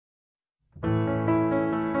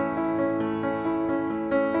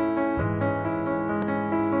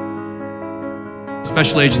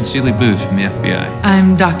Special Agent Seeley Booth from the FBI.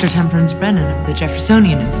 I'm Dr. Temperance Brennan of the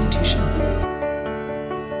Jeffersonian Institution.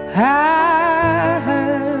 I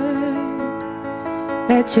heard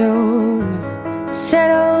that you're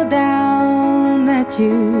settled down, that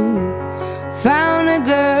you found a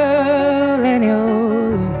girl and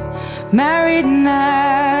you're married now.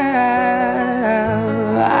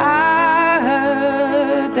 I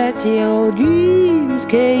heard that your dreams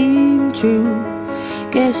came true.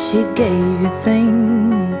 Guess she gave you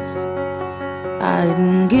things I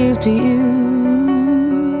didn't give to you.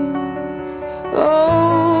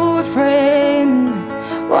 Old friend,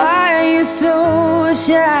 why are you so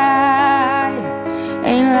shy?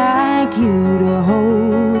 Ain't like you to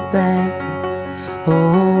hold back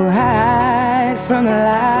or hide from the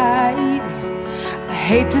light. I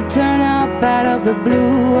hate to turn up out of the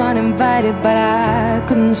blue uninvited, but I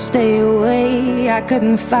couldn't stay away, I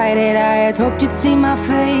couldn't fight it. I had hoped you'd see my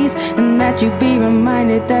face and that you'd be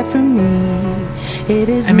reminded that for me it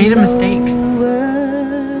is I made a mistake.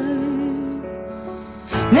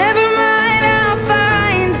 Never mind, I'll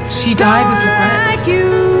find She died with regrets. like you.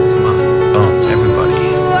 Bones, everybody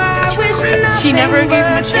has regrets. She never gave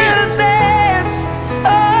him a chance.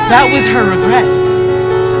 That was her regret.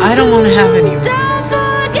 I don't want to have any regrets. Don't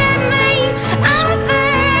forget me. I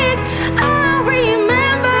think I'll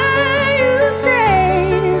remember you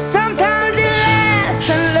say sometimes it lasts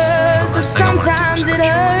and loves, but sometimes it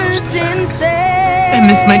hurts instead. I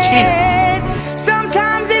missed my chance.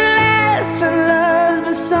 Sometimes it lasts and loves,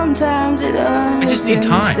 but sometimes it hurts. I just need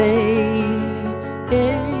time.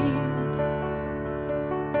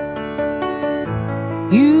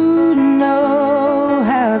 You know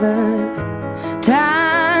how the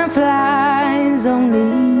time flies.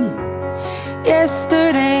 Only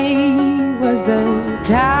yesterday was the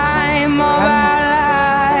time of our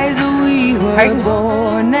lives. We were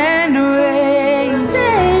born and raised.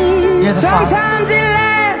 Sometimes it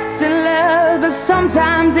lasts and loves, but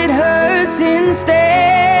sometimes it hurts instead.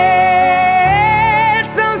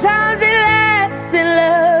 Sometimes it lasts and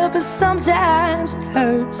loves, but sometimes it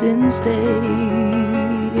hurts instead.